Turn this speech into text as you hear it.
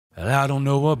I don't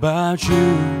know about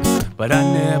you, but I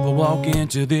never walk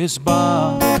into this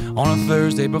bar on a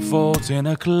Thursday before 10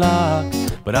 o'clock.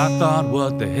 But I thought,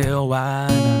 what the hell, why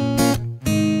not?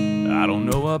 I don't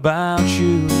know about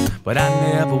you, but I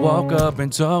never walk up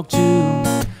and talk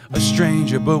to a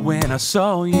stranger. But when I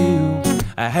saw you,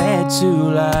 I had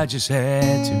to, I just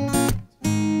had to.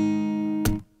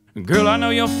 Girl, I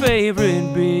know your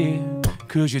favorite beer,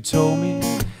 'cause you told me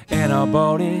and I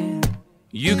bought it.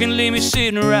 You can leave me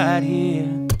sitting right here,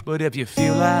 but if you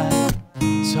feel like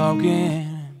talking,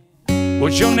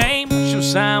 what's your name, what's your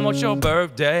sign, what's your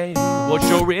birthday, what's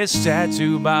your wrist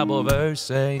tattoo, Bible verse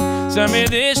say? Tell me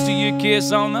this, do you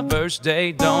kiss on the first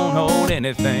date? Don't hold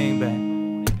anything back.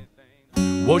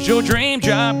 What's your dream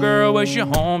job, girl, where's your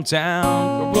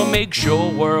hometown? We'll make sure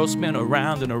world spin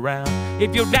around and around.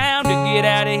 If you're down to get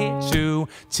out of here too,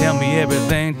 tell me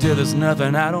everything till there's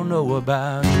nothing I don't know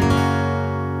about you.